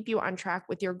portioned to keep you on track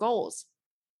with your goals.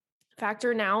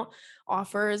 Factor now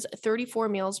offers 34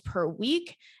 meals per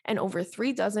week and over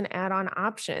 3 dozen add-on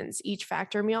options. Each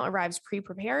Factor meal arrives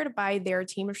pre-prepared by their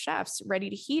team of chefs, ready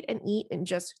to heat and eat in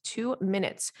just 2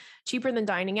 minutes. Cheaper than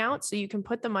dining out, so you can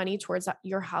put the money towards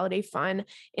your holiday fun.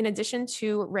 In addition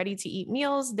to ready-to-eat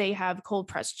meals, they have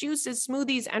cold-pressed juices,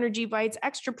 smoothies, energy bites,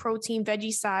 extra protein,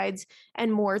 veggie sides,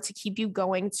 and more to keep you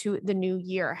going to the new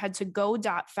year. Head to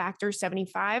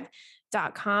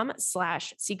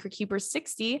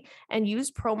go.factor75.com/secretkeeper60 and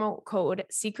use promo code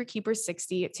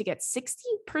secretkeeper60 to get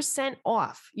 60%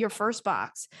 off your first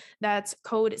box. That's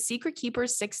code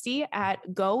secretkeeper60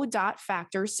 at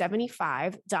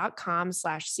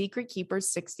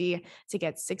go.factor75.com/secretkeeper60 to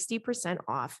get 60%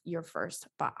 off your first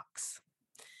box.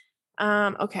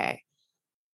 Okay.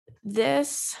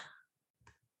 This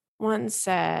one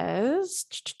says,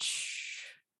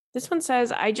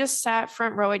 I just sat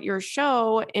front row at your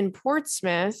show in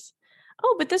Portsmouth.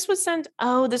 Oh, but this was sent,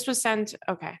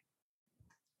 okay,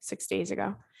 6 days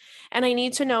ago. And I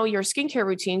need to know your skincare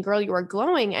routine. Girl, you are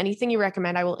glowing. Anything you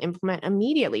recommend, I will implement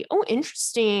immediately. Oh,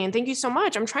 interesting. Thank you so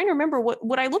much. I'm trying to remember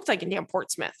what I looked like in damn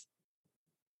Portsmouth.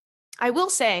 I will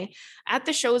say, at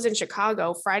the shows in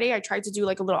Chicago, Friday, I tried to do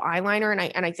like a little eyeliner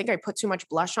and I think I put too much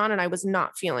blush on and I was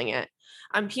not feeling it.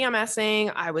 I'm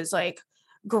PMSing. I was like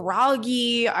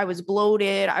groggy. I was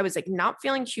bloated. I was like not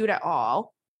feeling cute at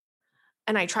all.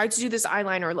 And I tried to do this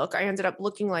eyeliner look. I ended up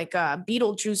looking like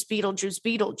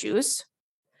Beetlejuice.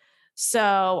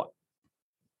 So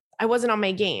I wasn't on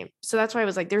my game. So that's why I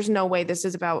was like, there's no way this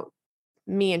is about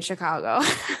me in Chicago.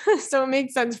 So it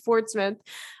makes sense. Portsmouth.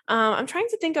 I'm trying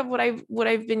to think of what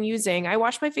I've been using. I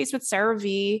wash my face with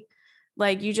CeraVe.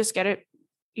 Like, you just get it.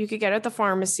 You could get it at the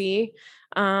pharmacy.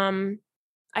 I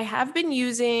have been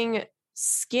using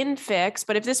Skin Fix,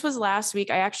 but if this was last week,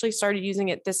 I actually started using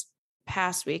it this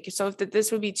past week. So if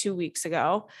this would be 2 weeks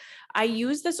ago, I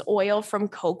use this oil from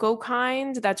Coco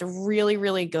Kind. That's really,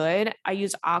 really good. I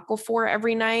use Aquaphor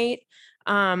every night.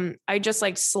 I just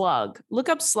like slug. Look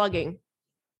up slugging.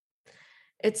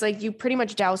 It's like you pretty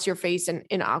much douse your face in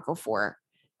Aquaphor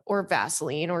or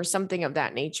Vaseline or something of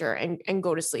that nature and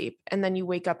go to sleep. And then you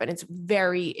wake up and it's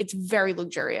very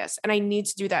luxurious. And I need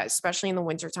to do that, especially in the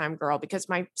wintertime, girl, because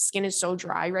my skin is so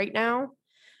dry right now.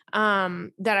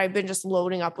 That I've been just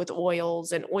loading up with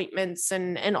oils and ointments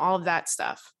and all of that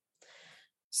stuff.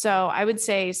 So I would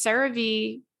say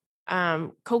CeraVe,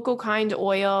 Coco Kind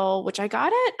oil, which I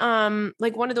got at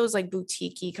like one of those like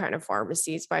boutique-y kind of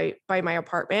pharmacies by my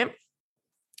apartment.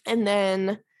 And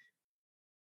then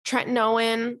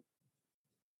Tretinoin,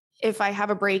 if I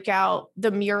have a breakout. The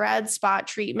Murad spot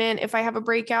treatment, if I have a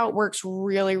breakout, works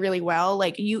really, really well.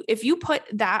 Like, if you put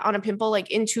that on a pimple, like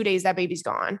in 2 days, that baby's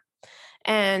gone.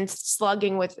 And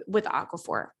slugging with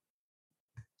Aquaphor.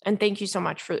 And thank you so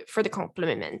much for the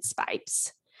compliments,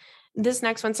 vibes. This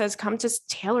next one says, come to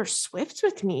Taylor Swift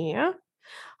with me.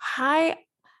 Hi.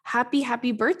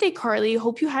 Happy birthday, Carly.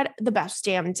 Hope you had the best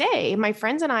damn day. My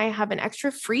friends and I have an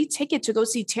extra free ticket to go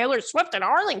see Taylor Swift in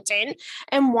Arlington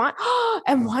and want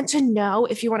to know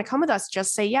if you want to come with us.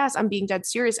 Just say yes. I'm being dead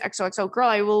serious. XOXO girl,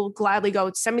 I will gladly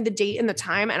go. Send me the date and the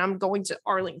time, and I'm going to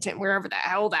Arlington, wherever the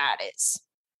hell that is.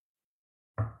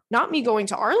 Not me going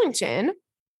to Arlington.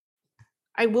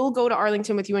 I will go to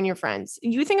Arlington with you and your friends.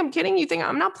 You think I'm kidding? You think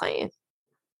I'm not playing?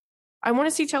 I want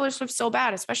to see Taylor Swift so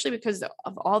bad, especially because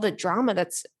of all the drama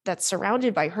that's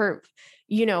surrounded by her.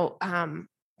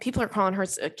 People are calling her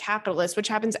a capitalist, which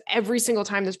happens every single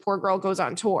time this poor girl goes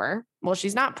on tour. Well,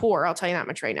 she's not poor, I'll tell you that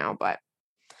much right now, but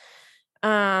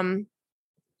wow,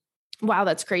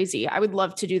 that's crazy. I would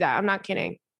love to do that. I'm not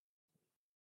kidding.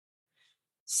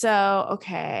 So,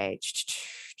 okay.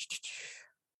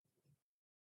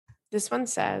 This one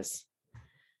says,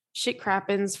 shit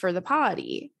crappens for the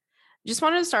potty. Just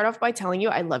wanted to start off by telling you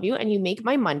I love you and you make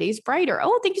my Mondays brighter.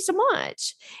 Oh, thank you so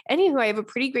much. Anywho, I have a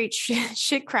pretty great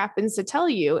shit crappens to tell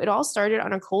you. It all started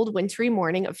on a cold wintry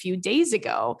morning a few days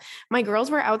ago. My girls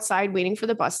were outside waiting for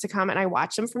the bus to come and I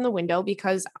watched them from the window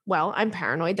because, well, I'm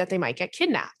paranoid that they might get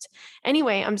kidnapped.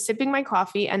 Anyway, I'm sipping my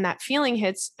coffee and that feeling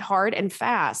hits hard and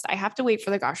fast. I have to wait for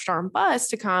the gosh darn bus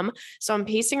to come. So I'm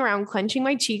pacing around, clenching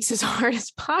my cheeks as hard as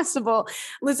possible.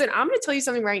 Listen, I'm going to tell you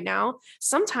something right now.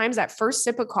 Sometimes that first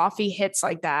sip of coffee hits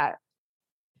like that.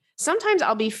 Sometimes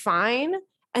I'll be fine.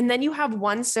 And then you have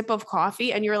one sip of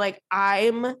coffee and you're like,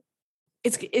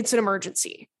 it's an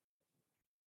emergency.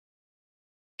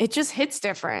 It just hits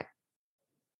different.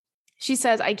 She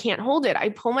says, I can't hold it. I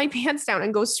pull my pants down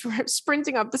and go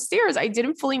sprinting up the stairs. I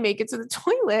didn't fully make it to the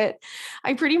toilet.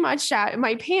 I pretty much shat in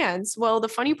my pants. Well, the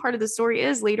funny part of the story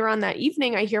is later on that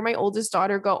evening, I hear my oldest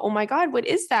daughter go, oh my God, what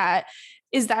is that?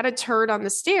 Is that a turd on the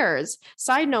stairs?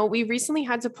 Side note, we recently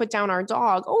had to put down our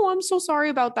dog. Oh, I'm so sorry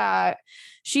about that.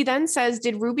 She then says,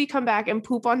 did Ruby come back and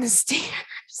poop on the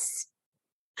stairs?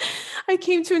 I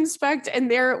came to inspect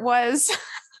and there it was.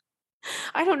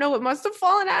 I don't know. It must have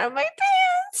fallen out of my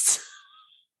pants.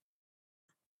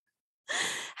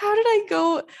 How did I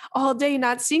go all day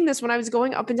not seeing this when I was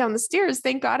going up and down the stairs?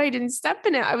 Thank God I didn't step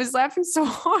in it. I was laughing so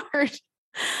hard.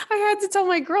 I had to tell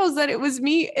my girls that it was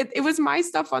me. It was my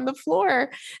stuff on the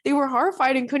floor. They were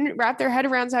horrified and couldn't wrap their head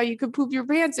around how you could poop your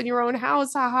pants in your own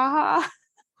house. Ha ha ha.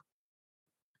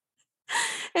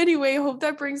 Anyway, hope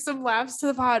that brings some laughs to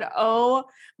the pod. Oh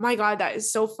my God, that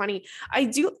is so funny.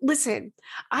 Listen,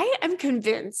 I am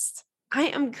convinced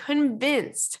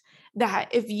that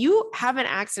if you have an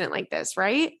accident like this,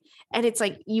 right? And it's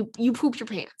like you poop your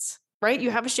pants, right?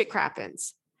 You have a shit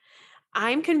crappens.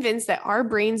 I'm convinced that our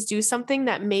brains do something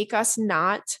that make us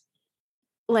not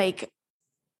like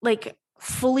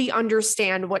fully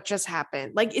understand what just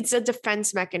happened. Like it's a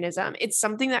defense mechanism. It's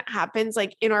something that happens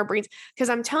like in our brains. Cause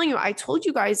I'm telling you, I told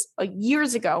you guys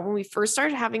years ago when we first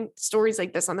started having stories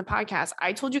like this on the podcast,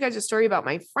 I told you guys a story about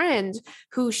my friend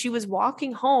who she was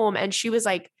walking home and she was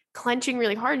like clenching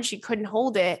really hard and she couldn't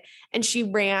hold it. And she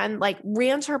ran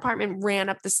to her apartment, ran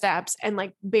up the steps and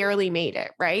like barely made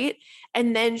it. Right.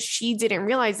 And then she didn't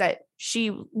realize that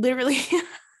she literally,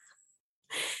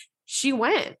 she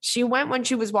went when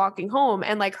she was walking home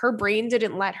and like her brain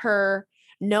didn't let her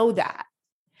know that.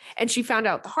 And she found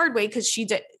out the hard way because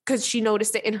she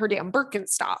noticed it in her damn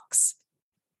Birkenstocks,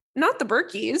 not the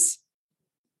Birkies.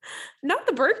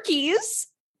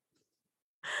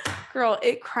 Girl,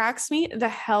 it cracks me the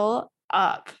hell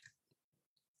up.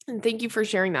 And thank you for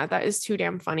sharing that. That is too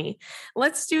damn funny.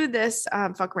 Let's do this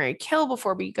fuck, marry, kill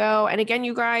before we go. And again,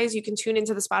 you guys, you can tune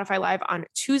into the Spotify Live on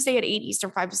Tuesday at 8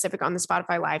 Eastern, 5 Pacific on the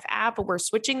Spotify Live app. But we're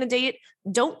switching the date.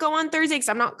 Don't go on Thursday because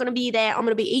I'm not going to be there. I'm going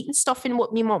to be eating stuff in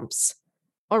with me mumps.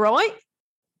 All right?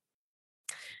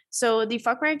 So the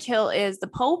fuck, marry, kill is the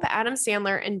Pope, Adam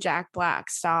Sandler, and Jack Black.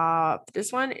 Stop.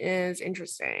 This one is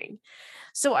interesting.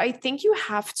 So I think you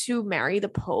have to marry the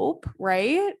Pope,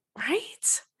 right?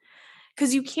 Right?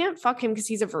 Because you can't fuck him because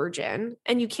he's a virgin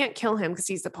and you can't kill him because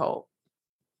he's the Pope.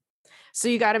 So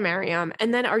you got to marry him.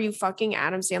 And then are you fucking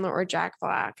Adam Sandler or Jack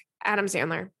Black? Adam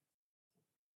Sandler.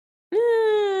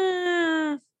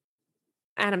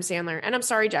 Adam Sandler. And I'm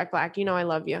sorry, Jack Black. You know I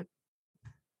love you.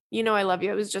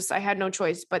 It was just I had no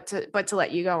choice but to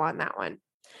let you go on that one.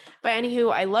 But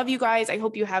anywho, I love you guys. I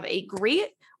hope you have a great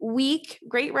week,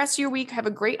 great rest of your week. Have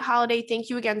a great holiday.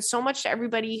 Thank you again so much to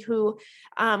everybody who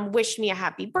wished me a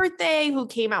happy birthday, who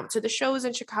came out to the shows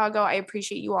in Chicago. I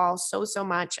appreciate you all so, so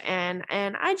much. And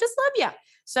I just love you.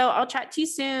 So I'll chat to you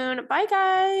soon. Bye,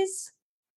 guys.